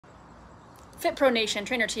Fit Pro Nation,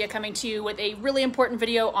 Trainer Tia coming to you with a really important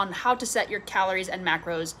video on how to set your calories and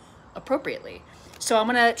macros appropriately. So I'm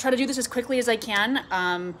gonna try to do this as quickly as I can.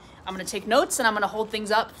 I'm gonna take notes and I'm gonna hold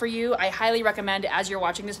things up for you. I highly recommend, as you're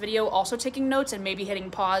watching this video, also taking notes and maybe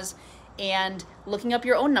hitting pause and looking up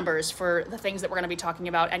your own numbers for the things that we're gonna be talking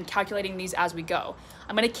about and calculating these as we go.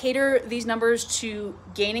 I'm gonna cater these numbers to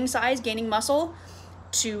gaining size, gaining muscle,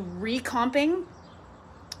 to recomping,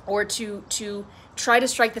 or to try to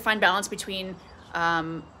strike the fine balance between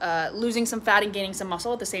losing some fat and gaining some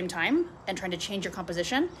muscle at the same time and trying to change your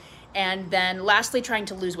composition. And then lastly, trying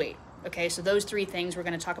to lose weight. Okay, so those three things, we're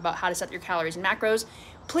gonna talk about how to set your calories and macros.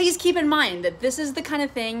 Please keep in mind that this is the kind of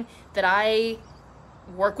thing that I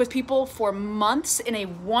work with people for months in a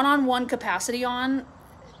one-on-one capacity on,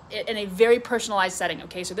 in a very personalized setting,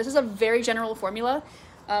 okay? So this is a very general formula.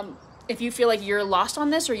 If you feel like you're lost on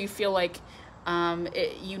this, or you feel like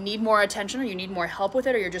you need more attention, or you need more help with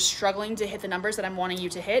it, or you're just struggling to hit the numbers that I'm wanting you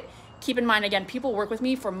to hit, keep in mind, again, people work with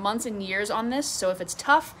me for months and years on this, so if it's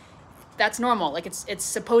tough, that's normal. Like, it's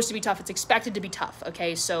supposed to be tough, it's expected to be tough,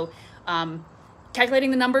 okay? So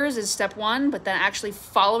calculating the numbers is step one, but then actually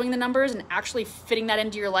following the numbers and actually fitting that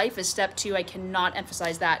into your life is step two. I cannot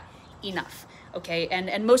emphasize that enough, okay?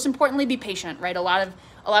 And most importantly, be patient, right? A lot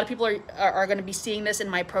of people are going to be seeing this in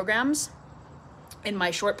my programs, in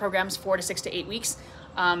my short programs, 4 to 6 to 8 weeks.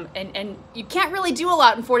 And you can't really do a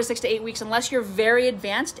lot in 4 to 6 to 8 weeks unless you're very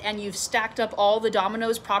advanced and you've stacked up all the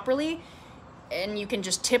dominoes properly, and you can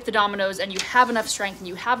just tip the dominoes and you have enough strength and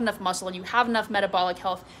you have enough muscle and you have enough metabolic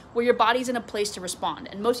health where your body's in a place to respond.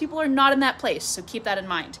 And most people are not in that place, so keep that in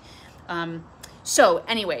mind. So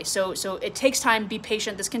anyway, so it takes time, be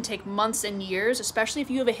patient. This can take months and years, especially if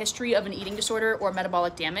you have a history of an eating disorder or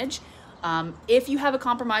metabolic damage. If you have a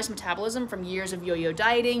compromised metabolism from years of yo-yo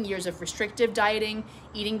dieting, years of restrictive dieting,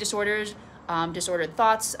 eating disorders, disordered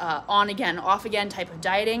thoughts, on again, off again type of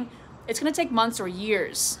dieting, it's gonna take months or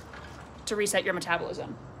years to reset your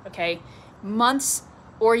metabolism, okay? Months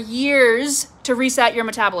or years to reset your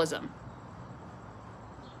metabolism.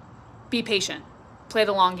 Be patient, play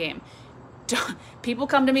the long game. People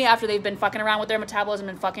come to me after they've been fucking around with their metabolism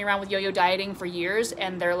and fucking around with yo-yo dieting for years,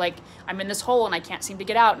 and they're like, I'm in this hole and I can't seem to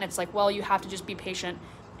get out. And it's like, well, you have to just be patient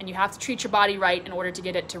and you have to treat your body right in order to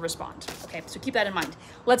get it to respond. Okay, so keep that in mind.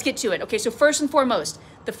 Let's get to it. Okay, so first and foremost,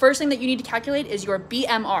 the first thing that you need to calculate is your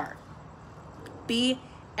BMR.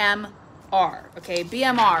 BMR, okay?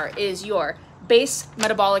 BMR is your base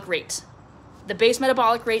metabolic rate. The base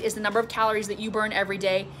metabolic rate is the number of calories that you burn every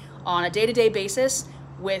day on a day-to-day basis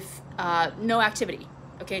with no activity.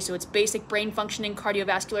 Okay, so it's basic brain functioning,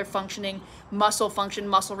 cardiovascular functioning, muscle function,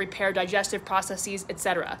 muscle repair, digestive processes,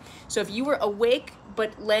 etc. So if you were awake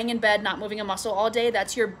but laying in bed not moving a muscle all day,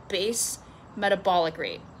 that's your base metabolic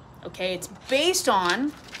rate. Okay, it's based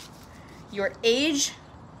on your age,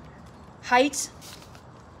 height,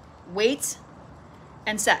 weight,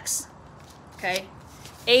 and sex. Okay,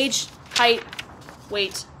 age, height,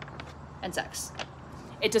 weight, and sex.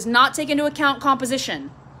 It does not take into account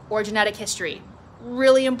composition or genetic history.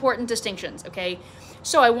 Really important distinctions, okay?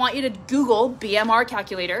 So I want you to Google BMR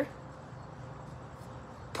calculator,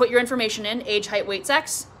 put your information in, age, height, weight,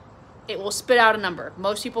 sex. It will spit out a number.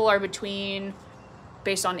 Most people are between,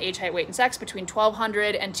 based on age, height, weight, and sex, between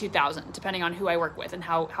 1,200 and 2,000, depending on who I work with and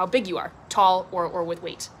how big you are, tall or with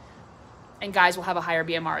weight. And guys will have a higher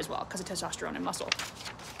BMR as well because of testosterone and muscle.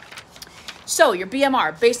 So your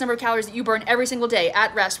BMR, base number of calories that you burn every single day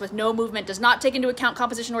at rest with no movement, does not take into account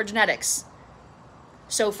composition or genetics.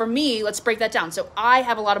 So for me, let's break that down. So I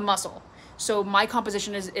have a lot of muscle. So my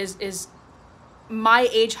composition is my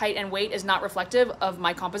age, height, and weight is not reflective of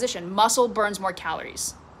my composition. Muscle burns more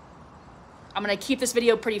calories. I'm gonna keep this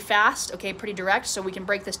video pretty fast, okay, pretty direct, so we can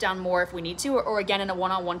break this down more if we need to, or again in a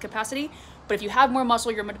one-on-one capacity. But if you have more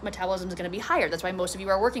muscle, your metabolism is gonna be higher. That's why most of you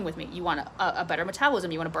are working with me. You want a better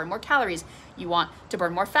metabolism, you wanna burn more calories, you want to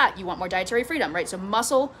burn more fat, you want more dietary freedom, right? So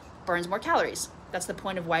muscle burns more calories. That's the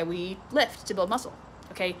point of why we lift, to build muscle,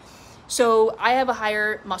 okay? So I have a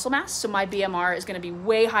higher muscle mass, so my BMR is gonna be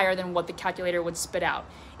way higher than what the calculator would spit out.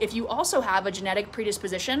 If you also have a genetic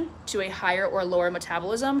predisposition to a higher or lower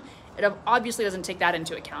metabolism, it obviously doesn't take that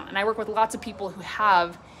into account. And I work with lots of people who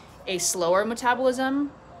have a slower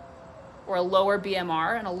metabolism or a lower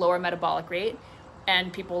BMR and a lower metabolic rate,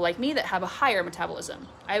 and people like me that have a higher metabolism.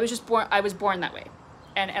 I was born that way.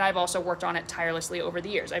 And I've also worked on it tirelessly over the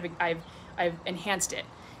years. I've enhanced it,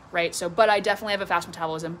 right? So, but I definitely have a fast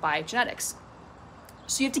metabolism by genetics.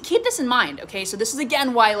 So you have to keep this in mind, okay? So this is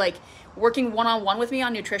again why like working one-on-one with me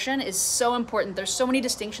on nutrition is so important. There's so many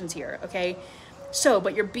distinctions here, okay? So,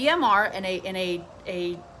 but your BMR in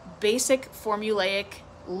a basic formulaic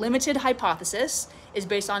limited hypothesis, is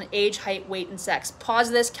based on age, height, weight, and sex.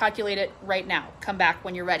 Pause this, calculate it right now. Come back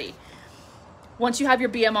when you're ready. Once you have your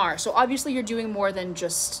BMR, so obviously you're doing more than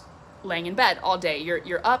just laying in bed all day.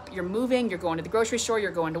 You're up, you're moving, you're going to the grocery store, you're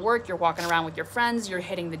going to work, you're walking around with your friends, you're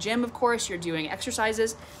hitting the gym, of course, you're doing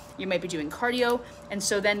exercises, you might be doing cardio. And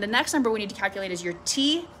so then the next number we need to calculate is your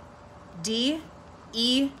TDEE,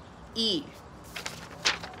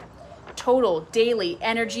 total daily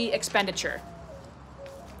energy expenditure.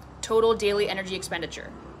 Total daily energy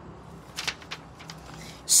expenditure.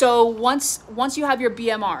 So once you have your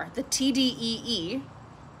BMR, the TDEE,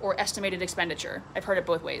 or estimated expenditure, I've heard it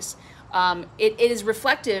both ways, it is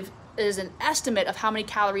reflective, it is an estimate of how many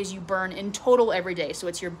calories you burn in total every day. So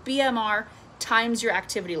it's your BMR times your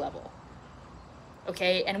activity level.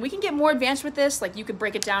 Okay, and we can get more advanced with this, like you could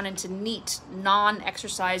break it down into NEAT,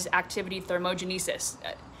 non-exercise activity thermogenesis.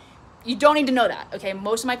 You don't need to know that, okay?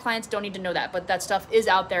 Most of my clients don't need to know that, but that stuff is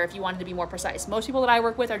out there if you wanted to be more precise. Most people that I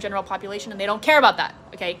work with are general population and they don't care about that,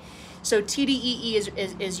 okay? So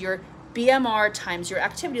TDEE is your BMR times your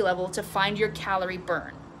activity level to find your calorie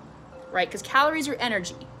burn, right? Because calories are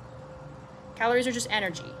energy. Calories are just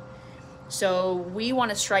energy. So we want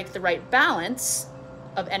to strike the right balance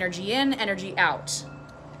of energy in, energy out.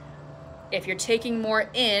 If you're taking more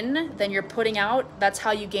in than you're putting out, that's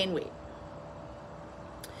how you gain weight.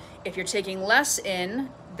 If you're taking less in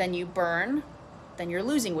than you burn, then you're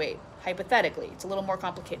losing weight, hypothetically. It's a little more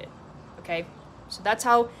complicated, okay? So that's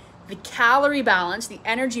how the calorie balance, the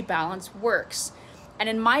energy balance works. And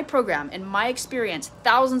in my program, in my experience,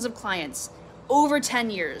 thousands of clients, over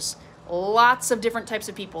 10 years, lots of different types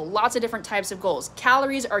of people, lots of different types of goals.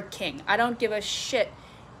 Calories are king. I don't give a shit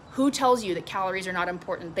who tells you that calories are not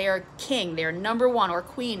important. They are king. They are number one, or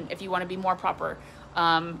queen if you want to be more proper,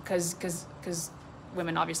 because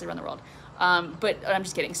women obviously run the world. But I'm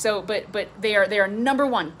just kidding. So, but they are number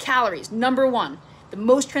one. Calories, number one. The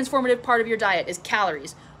most transformative part of your diet is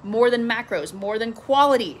calories. More than macros, more than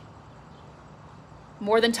quality,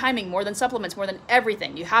 more than timing, more than supplements, more than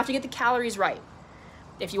everything. You have to get the calories right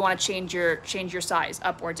if you want to change your size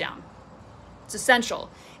up or down. It's essential.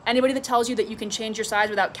 Anybody that tells you that you can change your size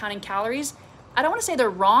without counting calories, I don't want to say they're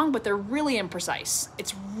wrong, but they're really imprecise.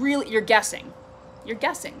 It's really, you're guessing. You're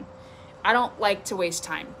guessing. I don't like to waste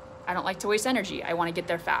time. I don't like to waste energy. I want to get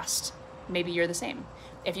there fast. Maybe you're the same.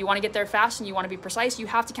 If you want to get there fast and you want to be precise, you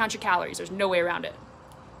have to count your calories. There's no way around it.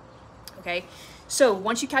 Okay? So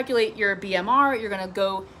once you calculate your BMR, you're going to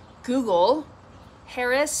go Google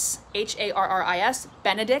Harris, Harris,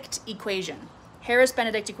 Benedict equation.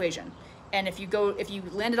 Harris-Benedict equation. And if you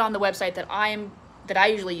landed on the website that I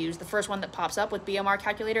usually use, the first one that pops up with BMR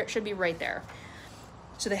calculator, it should be right there.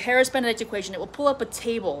 So the Harris-Benedict equation, it will pull up a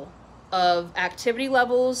table of activity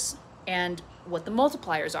levels and what the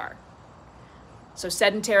multipliers are. So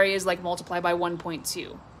sedentary is like multiplied by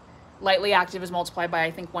 1.2. Lightly active is multiplied by,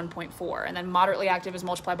 I think, 1.4. And then moderately active is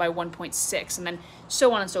multiplied by 1.6. And then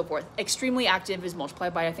so on and so forth. Extremely active is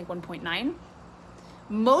multiplied by, I think, 1.9.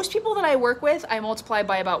 Most people that I work with, I multiply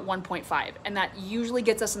by about 1.5. And that usually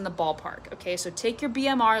gets us in the ballpark. Okay, so take your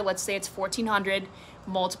BMR, let's say it's 1400,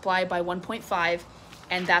 multiply by 1.5,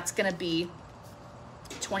 and that's going to be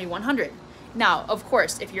 2100. Now, of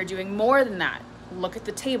course, if you're doing more than that, look at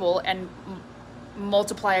the table and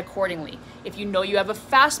multiply accordingly. If you know you have a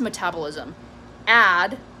fast metabolism,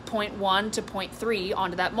 add 0.1 to 0.3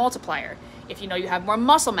 onto that multiplier. If you know you have more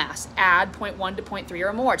muscle mass, add 0.1 to 0.3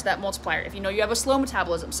 or more to that multiplier. If you know you have a slow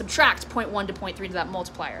metabolism, subtract 0.1 to 0.3 to that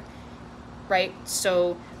multiplier, right?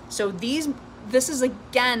 So this is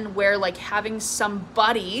again where like having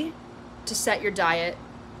somebody to set your diet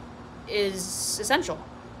is essential.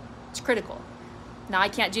 It's critical. Now I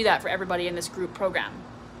can't do that for everybody in this group program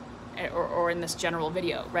or in this general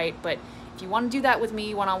video, right? But if you want to do that with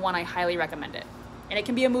me one-on-one, I highly recommend it. And it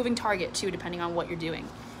can be a moving target too, depending on what you're doing.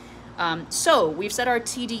 So we've set our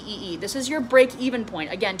TDEE. This is your break-even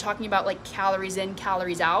point. Again, talking about like calories in,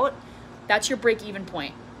 calories out. That's your break-even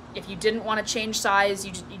point. If you didn't want to change size,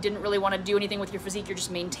 you didn't really want to do anything with your physique, you're just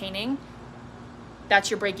maintaining, that's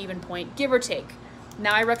your break-even point, give or take.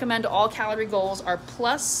 Now I recommend all calorie goals are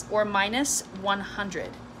plus or minus 100.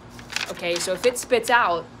 Okay, so if it spits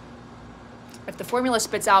out, if the formula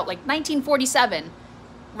spits out like 1947,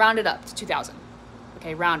 round it up to 2000.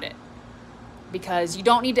 Okay, round it. Because you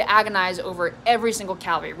don't need to agonize over every single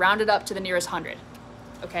calorie. Round it up to the nearest 100.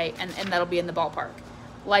 Okay, and that'll be in the ballpark.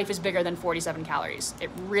 Life is bigger than 47 calories. It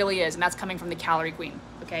really is, and that's coming from the calorie queen,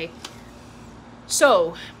 okay?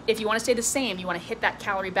 So if you want to stay the same, you want to hit that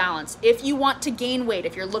calorie balance. If you want to gain weight,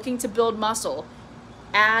 if you're looking to build muscle,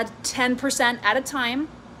 add 10% at a time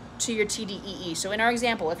to your TDEE. So in our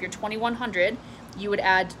example, if you're 2100 you would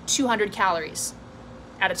add 200 calories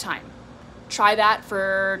at a time. Try that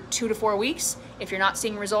for 2 to 4 weeks. If you're not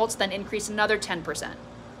seeing results, then increase another 10%,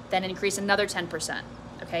 then increase another 10%,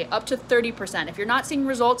 okay, up to 30%. If you're not seeing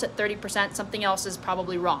results at 30%, something else is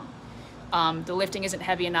probably wrong. The lifting isn't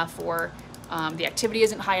heavy enough, or the activity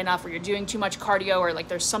isn't high enough, or you're doing too much cardio, or like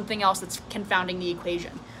there's something else that's confounding the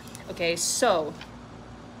equation. Okay, so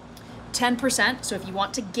 10%, so if you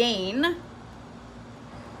want to gain,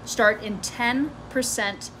 start in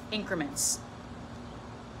 10% increments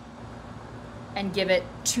and give it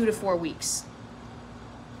 2 to 4 weeks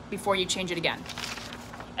before you change it again.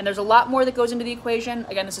 And there's a lot more that goes into the equation.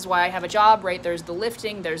 Again, this is why I have a job, right? There's the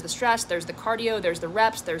lifting, there's the stress, there's the cardio, there's the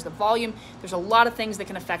reps, there's the volume. There's a lot of things that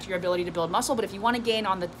can affect your ability to build muscle. But if you want to gain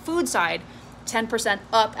on the food side, 10%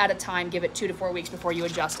 up at a time, give it 2 to 4 weeks before you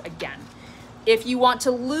adjust again. If you want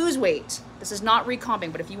to lose weight, this is not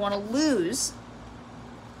recomping, but if you want to lose,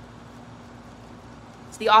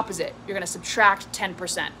 it's the opposite. You're going to subtract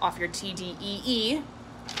 10% off your TDEE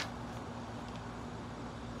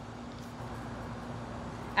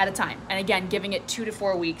at a time. And again, giving it 2 to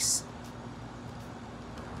 4 weeks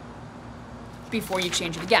before you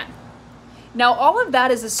change it again. Now, all of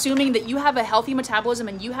that is assuming that you have a healthy metabolism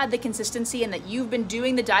and you had the consistency and that you've been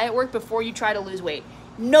doing the diet work before you try to lose weight.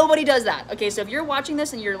 Nobody does that. Okay, so if you're watching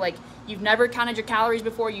this and you're like, you've never counted your calories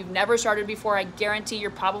before, you've never started before, I guarantee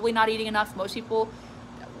you're probably not eating enough. Most people,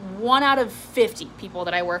 1 out of 50 people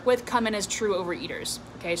that I work with come in as true overeaters.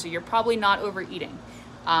 Okay, so you're probably not overeating.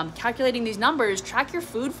 Calculating these numbers, track your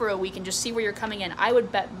food for a week and just see where you're coming in. I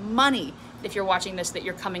would bet money, if you're watching this, that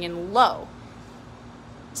you're coming in low.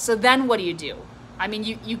 So then what do? I mean,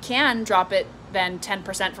 you can drop it then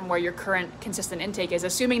 10% from where your current consistent intake is,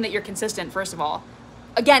 assuming that you're consistent, first of all.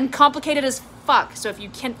 Again, complicated as fuck. So if you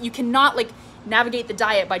cannot like navigate the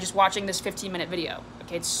diet by just watching this 15-minute video.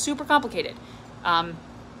 Okay, it's super complicated.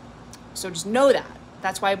 So just know that.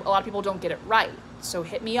 That's why a lot of people don't get it right. So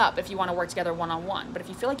hit me up if you want to work together one-on-one. But if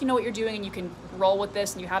you feel like you know what you're doing and you can roll with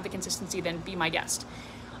this and you have the consistency, then be my guest.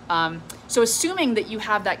 So assuming that you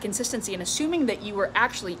have that consistency and assuming that you were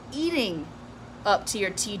actually eating up to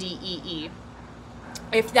your TDEE,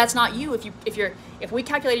 if that's not you, if we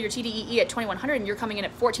calculated your TDEE at 2100 and you're coming in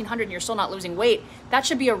at 1400 and you're still not losing weight, that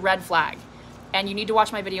should be a red flag. And you need to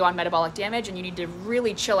watch my video on metabolic damage, and you need to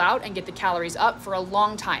really chill out and get the calories up for a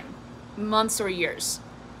long time, months or years.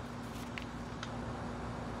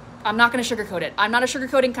 I'm not going to sugarcoat it. I'm not a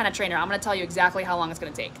sugarcoating kind of trainer. I'm going to tell you exactly how long it's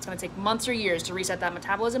going to take. It's going to take months or years to reset that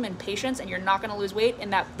metabolism and patience, and you're not going to lose weight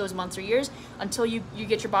in those months or years until you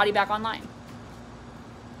get your body back online.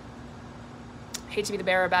 I hate to be the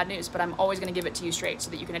bearer of bad news, but I'm always going to give it to you straight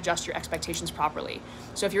so that you can adjust your expectations properly.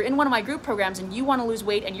 So if you're in one of my group programs and you want to lose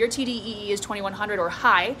weight and your TDEE is 2100 or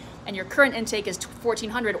high and your current intake is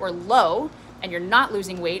 1400 or low, and you're not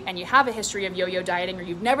losing weight and you have a history of yo-yo dieting, or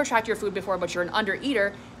you've never tracked your food before but you're an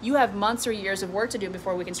under-eater, you have months or years of work to do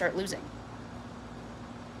before we can start losing.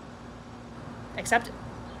 Accept it.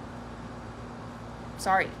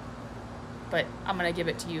 Sorry, but I'm going to give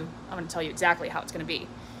it to you. I'm going to tell you exactly how it's going to be.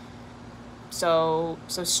 So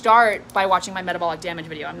start by watching my metabolic damage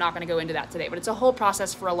video. I'm not going to go into that today, but it's a whole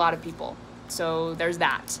process for a lot of people. So there's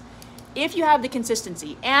that. If you have the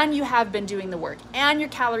consistency and you have been doing the work and your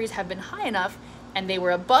calories have been high enough and they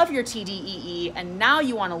were above your TDEE and now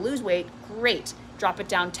you want to lose weight, great. Drop it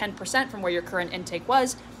down 10% from where your current intake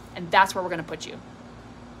was, and that's where we're going to put you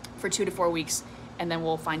for 2 to 4 weeks, and then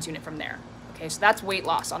we'll fine tune it from there. Okay, so that's weight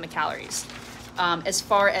loss on the calories. As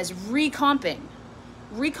far as recomping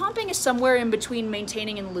is somewhere in between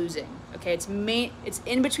maintaining and losing. Okay, it's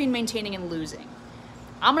in between maintaining and losing.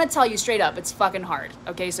 I'm gonna tell you straight up, it's fucking hard.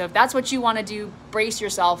 Okay, so if that's what you want to do, brace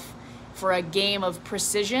yourself for a game of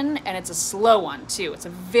precision, and it's a slow one too. It's a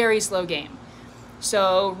very slow game.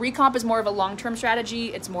 So recomp is more of a long-term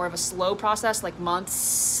strategy. It's more of a slow process, like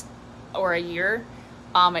months or a year.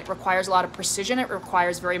 It requires a lot of precision. It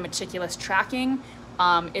requires very meticulous tracking.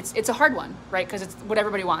 It's a hard one, right? Because it's what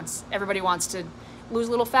everybody wants. Everybody wants to lose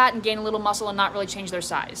a little fat and gain a little muscle and not really change their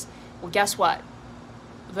size. Well, guess what?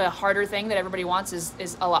 The harder thing that everybody wants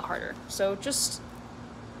is a lot harder. So just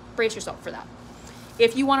brace yourself for that.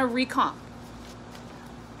 If you want to recomp,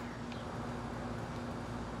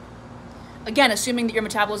 again, assuming that your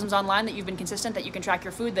metabolism's online, that you've been consistent, that you can track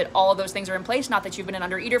your food, that all of those things are in place, not that you've been an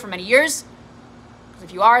under-eater for many years. Because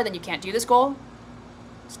if you are, then you can't do this goal.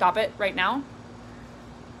 Stop it right now.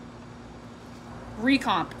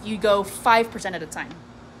 Recomp, you go 5% at a time.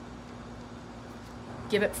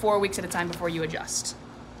 Give it 4 weeks at a time before you adjust.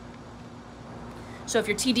 So if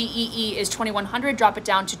your TDEE is 2100, drop it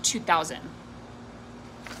down to 2000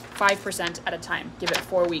 5% at a time. Give it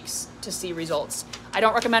 4 weeks to see results. I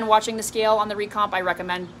don't recommend watching the scale on the recomp. I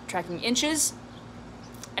recommend tracking inches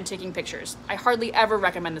and taking pictures. I hardly ever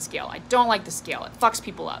recommend the scale. I don't like the scale. It fucks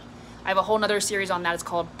people up. I have a whole nother series on that. It's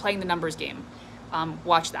called Playing the Numbers Game.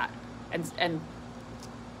 Watch that. And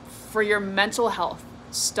for your mental health,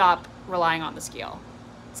 stop relying on the scale.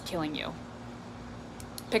 It's killing you.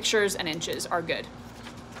 Pictures and inches are good.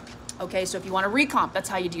 Okay, so if you want to recomp, that's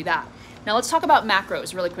how you do that. Now let's talk about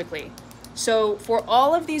macros really quickly. So for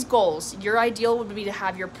all of these goals, your ideal would be to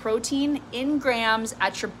have your protein in grams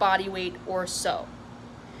at your body weight or so.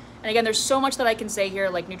 And again, there's so much that I can say here,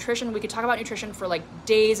 like nutrition. We could talk about nutrition for like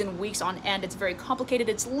days and weeks on end. It's very complicated.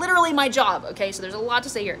 It's literally my job, okay? So there's a lot to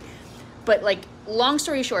say here. But like, long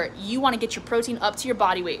story short, you want to get your protein up to your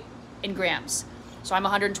body weight in grams. So I'm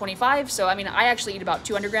 125, so I mean, I actually eat about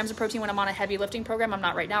 200 grams of protein when I'm on a heavy lifting program. I'm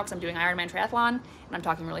not right now because I'm doing Ironman triathlon, and I'm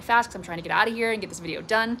talking really fast because I'm trying to get out of here and get this video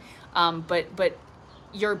done. But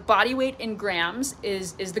your body weight in grams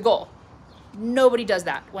is the goal. Nobody does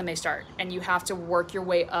that when they start, and you have to work your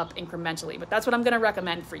way up incrementally, but that's what I'm gonna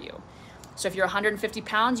recommend for you. So if you're 150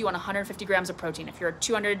 pounds, you want 150 grams of protein. If you're a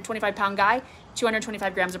 225 pound guy,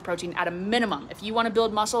 225 grams of protein at a minimum. If you wanna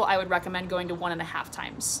build muscle, I would recommend going to 1.5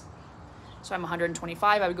 times. So I'm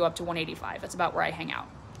 125, I would go up to 185. That's about where I hang out.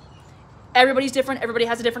 Everybody's different. Everybody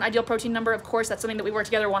has a different ideal protein number. Of course, that's something that we work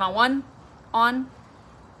together one-on-one on,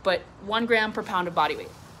 but 1 gram per pound of body weight.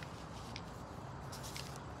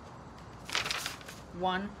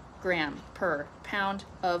 1 gram per pound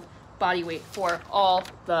of body weight for all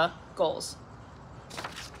the goals.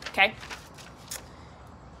 Okay?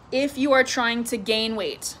 If you are trying to gain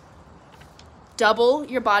weight, double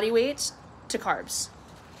your body weight to carbs.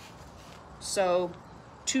 So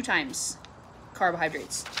 2 times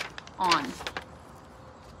carbohydrates on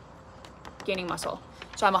gaining muscle.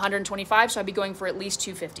 So I'm 125, so I'd be going for at least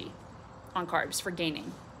 250 on carbs for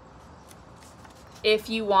gaining. If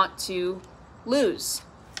you want to lose,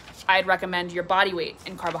 I'd recommend your body weight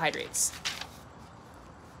in carbohydrates.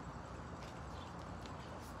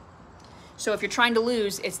 So if you're trying to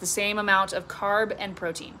lose, it's the same amount of carb and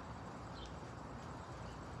protein.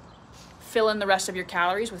 Fill in the rest of your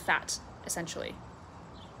calories with fat, essentially.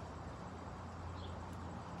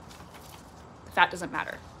 The fat doesn't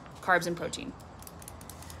matter. Carbs and protein.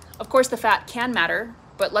 Of course, the fat can matter,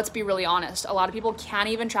 but let's be really honest. A lot of people can't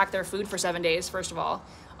even track their food for 7 days, first of all.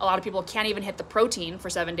 A lot of people can't even hit the protein for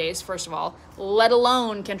 7 days, first of all, let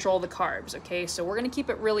alone control the carbs, okay? So we're gonna keep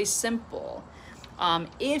it really simple.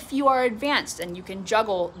 If you are advanced and you can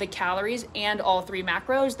juggle the calories and all 3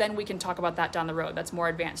 macros, then we can talk about that down the road. That's more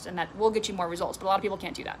advanced and that will get you more results, but a lot of people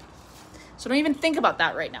can't do that. So don't even think about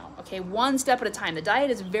that right now, okay? 1 step at a time. The diet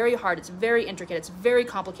is very hard, it's very intricate, it's very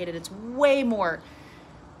complicated, it's way more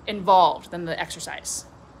involved than the exercise.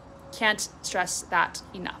 Can't stress that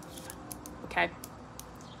enough, okay?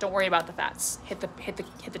 Don't worry about the fats. Hit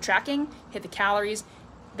the tracking, hit the calories,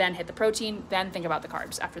 then hit the protein, then think about the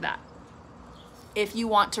carbs after that. If you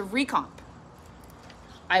want to recomp,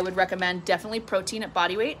 I would recommend definitely protein at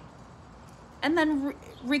body weight. And then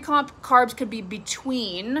recomp carbs could be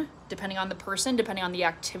between, depending on the person, depending on the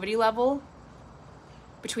activity level,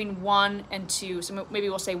 between 1 and 2. So maybe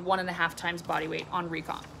we'll say 1.5 times body weight on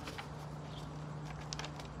recomp.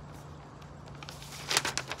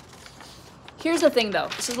 Here's the thing though,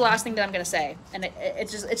 this is the last thing that I'm gonna say, and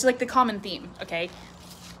it's like the common theme, okay?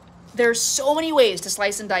 There's so many ways to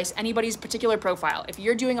slice and dice anybody's particular profile. If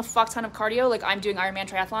you're doing a fuck ton of cardio, like I'm doing Ironman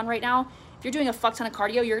triathlon right now, if you're doing a fuck ton of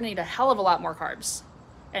cardio, you're gonna need a hell of a lot more carbs,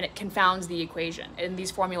 and it confounds the equation, and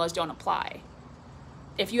these formulas don't apply.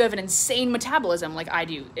 If you have an insane metabolism like I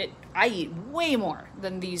do, I eat way more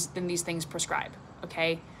than these things prescribe,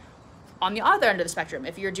 okay? On the other end of the spectrum,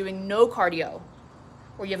 if you're doing no cardio,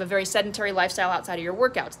 or you have a very sedentary lifestyle outside of your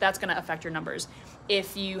workouts, that's gonna affect your numbers.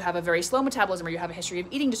 If you have a very slow metabolism, or you have a history of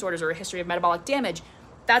eating disorders or a history of metabolic damage,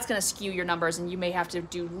 that's gonna skew your numbers and you may have to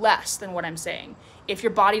do less than what I'm saying. If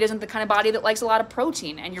your body isn't the kind of body that likes a lot of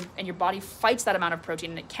protein and your body fights that amount of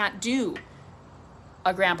protein and it can't do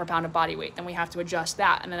 1 gram per pound of body weight, then we have to adjust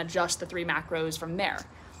that and then adjust the 3 macros from there,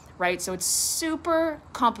 right? So it's super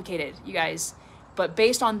complicated, you guys. But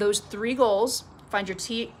based on those 3 goals, find your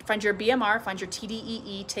BMR, find your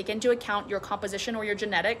TDEE, take into account your composition or your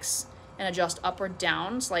genetics and adjust up or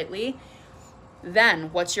down slightly.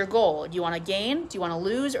 Then what's your goal? Do you want to gain? Do you want to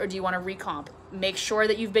lose? Or do you want to recomp? Make sure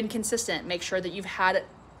that you've been consistent. Make sure that you've had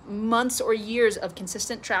months or years of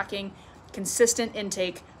consistent tracking, consistent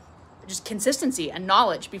intake, just consistency and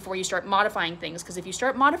knowledge before you start modifying things. Because if you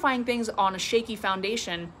start modifying things on a shaky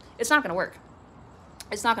foundation, it's not going to work.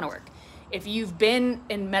 It's not going to work. If you've been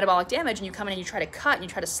in metabolic damage and you come in and you try to cut and you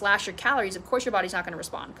try to slash your calories, of course your body's not going to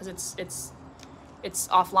respond because it's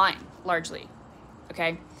offline largely.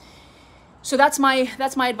 Okay. So that's my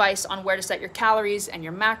advice on where to set your calories and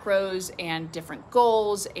your macros and different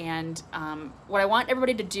goals. And what I want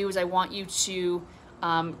everybody to do is I want you to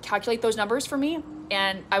calculate those numbers for me.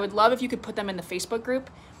 And I would love if you could put them in the Facebook group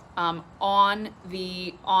on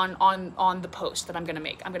the post that I'm going to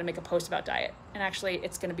make. I'm going to make a post about diet. And actually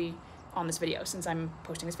it's going to be on this video since I'm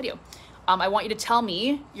posting this video. I want you to tell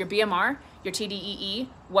me your BMR, your TDEE,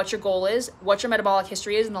 what your goal is, what your metabolic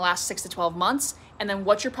history is in the last 6 to 12 months, and then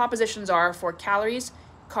what your propositions are for calories,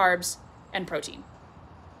 carbs, and protein.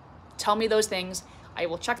 Tell me those things. I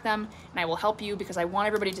will check them and I will help you because I want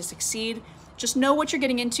everybody to succeed. Just know what you're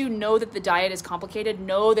getting into. Know that the diet is complicated.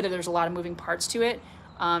 Know that there's a lot of moving parts to it.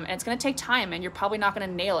 And it's going to take time and you're probably not going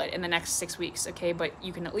to nail it in the next 6 weeks. Okay. But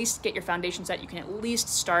you can at least get your foundation set. You can at least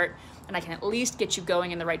start and I can at least get you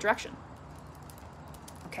going in the right direction.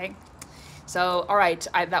 Okay. So, all right,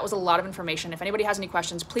 that was a lot of information. If anybody has any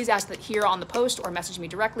questions, please ask that here on the post or message me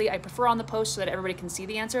directly. I prefer on the post so that everybody can see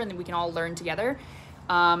the answer and then we can all learn together.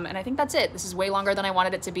 And I think that's it. This is way longer than I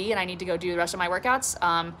wanted it to be and I need to go do the rest of my workouts.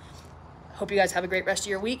 Hope you guys have a great rest of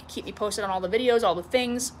your week. Keep me posted on all the videos, all the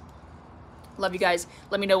things. Love you guys.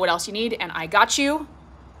 Let me know what else you need and I got you.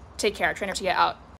 Take care. Trainer Tia out.